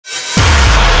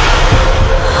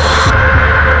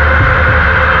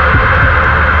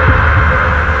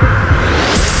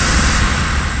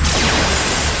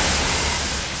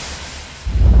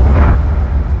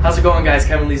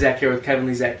Kevin Lisak here with Kevin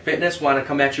Lisak Fitness. Want to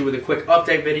come at you with a quick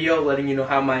update video letting you know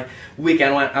how my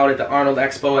weekend went out at the Arnold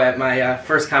Expo at my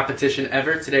first competition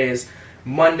ever. Today is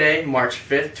Monday, March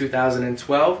 5th,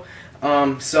 2012.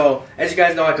 So, as you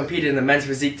guys know, I competed in the men's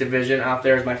physique division out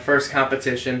there as my first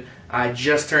competition. I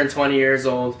just turned 20 years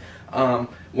old.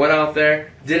 Went out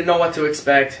there, didn't know what to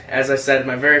expect. As I said,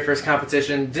 my very first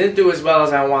competition, didn't do as well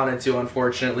as I wanted to,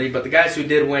 unfortunately, but the guys who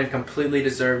did win completely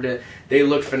deserved it. They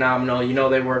looked phenomenal. You know,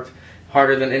 they worked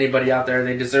harder than anybody out there.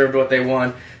 They deserved what they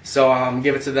won, so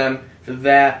give it to them for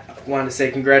that. I wanted to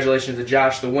say congratulations to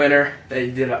Josh, the winner.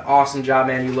 They did an awesome job,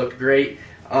 man. You looked great.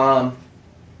 But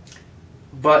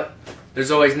there's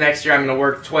always next year. I'm going to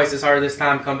work twice as hard this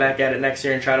time, come back at it next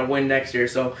year and try to win next year,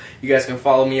 so you guys can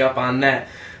follow me up on that.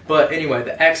 But anyway,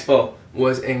 the expo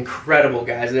was incredible,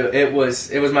 guys. It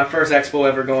was my first expo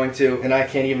ever going to, and I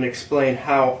can't even explain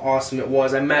how awesome it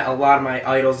was. I met a lot of my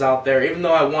idols out there. Even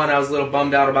though I won, I was a little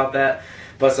bummed out about that,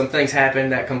 but some things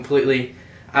happened that completely,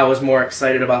 I was more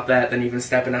excited about that than even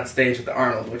stepping on stage with the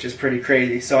Arnold, which is pretty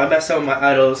crazy. So I met some of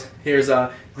my idols. Here's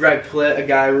Greg Plitt, a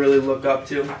guy I really look up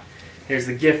to. Here's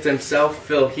the gift himself,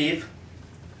 Phil Heath.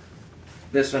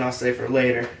 This one I'll save for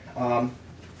later.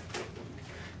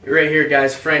 Right here,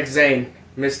 guys, Frank Zane,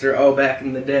 Mr. O back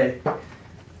in the day.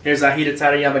 Here's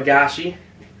Hidetada Yamagashi.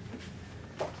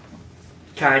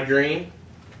 Kai Green,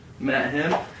 met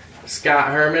him. Scott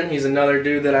Herman, he's another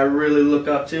dude that I really look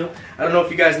up to. I don't know if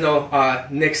you guys know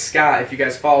Nick Scott, if you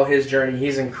guys follow his journey.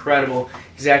 He's incredible.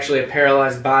 He's actually a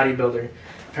paralyzed bodybuilder.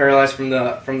 Paralyzed from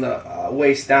the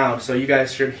waist down. So you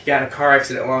guys should, he got in a car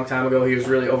accident a long time ago. He was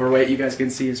really overweight. You guys can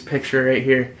see his picture right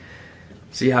here.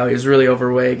 See how he was really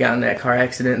overweight, got in that car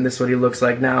accident, and this is what he looks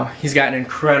like now. He's got an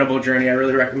incredible journey. I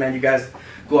really recommend you guys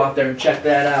go out there and check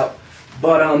that out.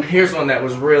 But here's one that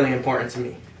was really important to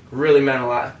me. Really meant a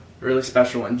lot. Really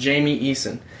special one. Jamie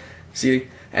Eason. See,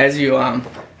 as you,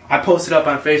 I posted up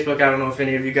on Facebook. I don't know if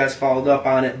any of you guys followed up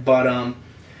on it, but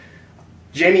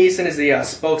Jamie Eason is the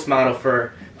spokesmodel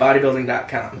for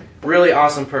bodybuilding.com. Really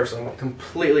awesome person.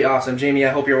 Completely awesome. Jamie, I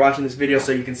hope you're watching this video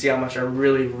so you can see how much I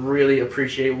really, really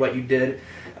appreciate what you did.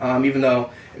 Even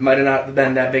though it might have not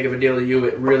been that big of a deal to you,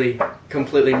 it really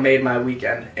completely made my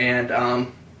weekend.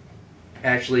 And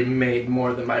actually made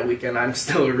more than my weekend. I'm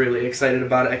still really excited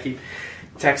about it. I keep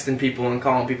texting people and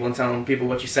calling people and telling people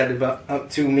what you said about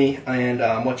to me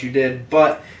and what you did.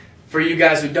 But for you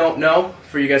guys who don't know,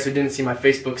 for you guys who didn't see my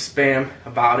Facebook spam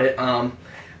about it,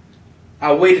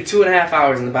 I waited 2.5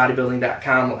 hours in the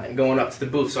bodybuilding.com line going up to the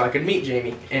booth so I could meet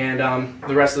Jamie and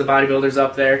the rest of the bodybuilders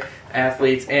up there,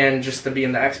 athletes, and just to be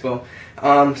in the expo.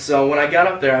 So when I got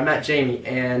up there, I met Jamie,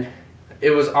 and it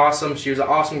was awesome. She was an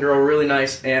awesome girl, really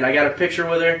nice, and I got a picture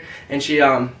with her, and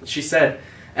she said,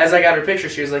 as I got her picture,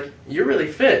 she was like, "You're really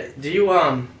fit. Do you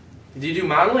do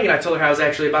modeling?" And I told her I was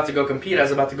actually about to go compete. I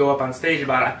was about to go up on stage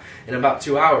in about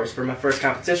 2 hours for my first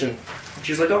competition.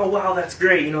 She was like, "Oh wow, that's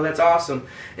great, you know, that's awesome."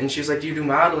 And she was like, "Do you do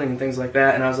modeling and things like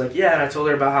that?" And I was like, "Yeah." And I told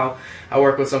her about how I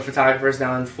work with some photographers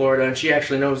down in Florida, and she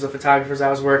actually knows the photographers I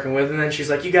was working with. And then she's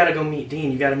like, "You got to go meet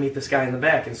Dean. You got to meet this guy in the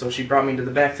back." And so she brought me to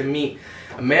the back to meet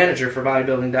a manager for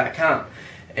bodybuilding.com.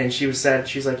 And she's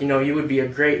like, "You know, you would be a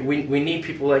great, we need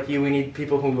people like you. We need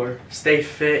people who stay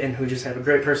fit and who just have a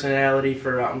great personality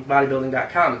for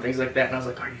bodybuilding.com and things like that." And I was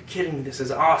like, "Are you kidding me? This is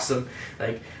awesome."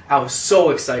 Like, I was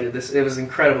so excited. It was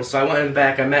incredible. So I went in the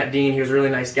back, I met Dean. He was a really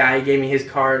nice guy. He gave me his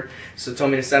card, so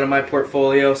told me to send him my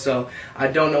portfolio. So I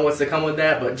don't know what's to come with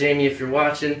that, but Jamie, if you're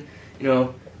watching, you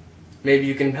know, maybe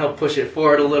you can help push it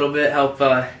forward a little bit, help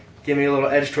give me a little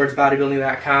edge towards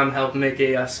bodybuilding.com, help make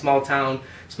a small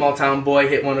town boy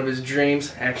hit one of his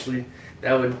dreams. Actually,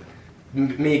 that would,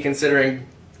 me considering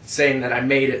saying that I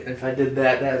made it, if I did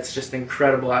that, that's just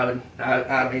incredible. I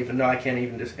don't even know, I can't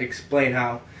even just explain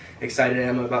how excited I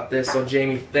am about this. So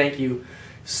Jamie, thank you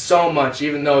so much.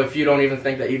 Even though if you don't even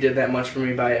think that you did that much for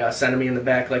me by sending me in the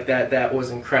back like that, that was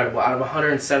incredible. Out of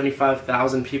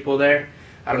 175,000 people there,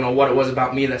 I don't know what it was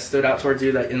about me that stood out towards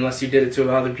you, that unless you did it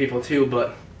to other people too,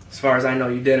 but as far as I know,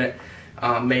 you didn't.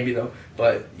 Maybe though,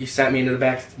 but you sent me into the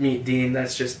back to meet Dean.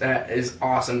 That is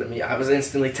awesome to me. I was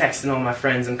instantly texting all my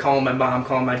friends and calling my mom,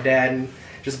 calling my dad, and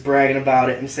just bragging about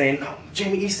it and saying, "Oh,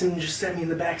 Jamie Eason just sent me in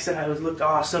the back, said I looked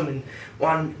awesome and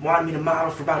wanted me to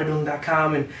model for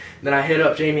bodybuilding.com." And then I hit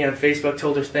up Jamie on Facebook,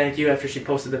 told her thank you after she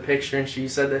posted the picture, and she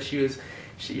said that she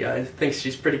thinks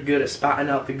she's pretty good at spotting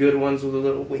out the good ones with a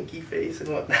little winky face and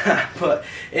whatnot. But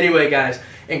anyway, guys,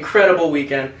 incredible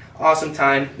weekend, awesome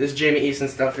time. This Jamie Eason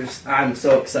stuff I'm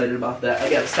so excited about that. I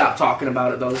gotta stop talking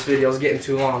about it though. This video's getting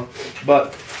too long.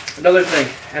 But another thing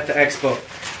at the expo,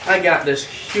 I got this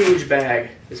huge bag,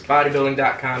 this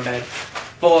bodybuilding.com bag,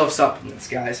 full of supplements,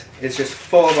 guys. It's just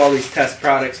full of all these test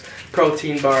products,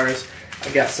 protein bars. I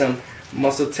got some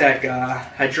Muscle Tech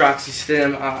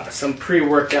Hydroxystim, some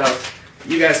pre-workout.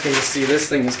 You guys can just see this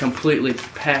thing is completely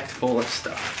packed full of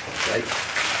stuff. Like,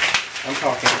 I'm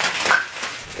talking,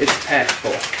 it's packed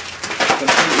full.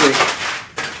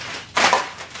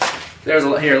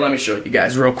 Completely. Here, let me show you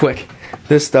guys real quick.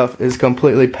 This stuff is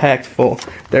completely packed full.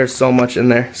 There's so much in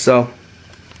there. So,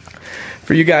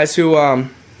 for you guys who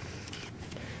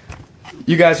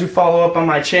follow up on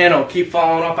my channel, keep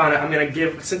following up on it. I'm gonna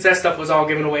give, since that stuff was all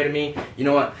given away to me, you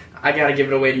know what? I gotta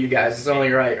give it away to you guys. It's only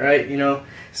right? You know.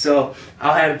 So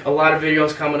I'll have a lot of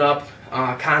videos coming up,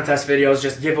 contest videos,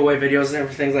 just giveaway videos and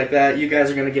everything like that. You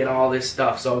guys are gonna get all this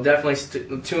stuff. So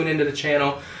definitely tune into the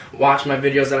channel, watch my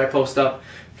videos that I post up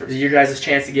for you guys'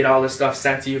 chance to get all this stuff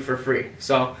sent to you for free.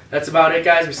 So that's about it,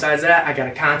 guys. Besides that, I got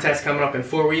a contest coming up in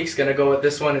 4 weeks. Gonna go with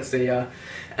this one. It's the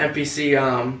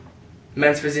NPC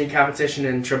men's physique competition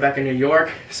in Tribeca, New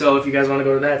York. So if you guys want to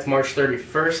go to that, it's March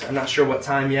 31st. I'm not sure what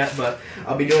time yet, but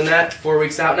I'll be doing that 4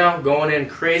 weeks out now. Going in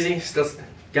crazy. Still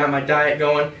got my diet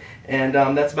going. And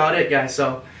that's about it, guys.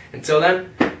 So until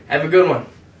then, have a good one.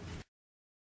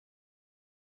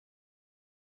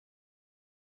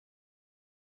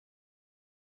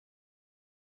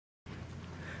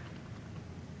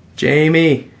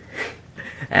 Jamie,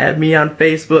 add me on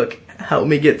Facebook. Help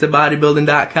me get to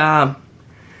bodybuilding.com.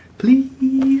 Please.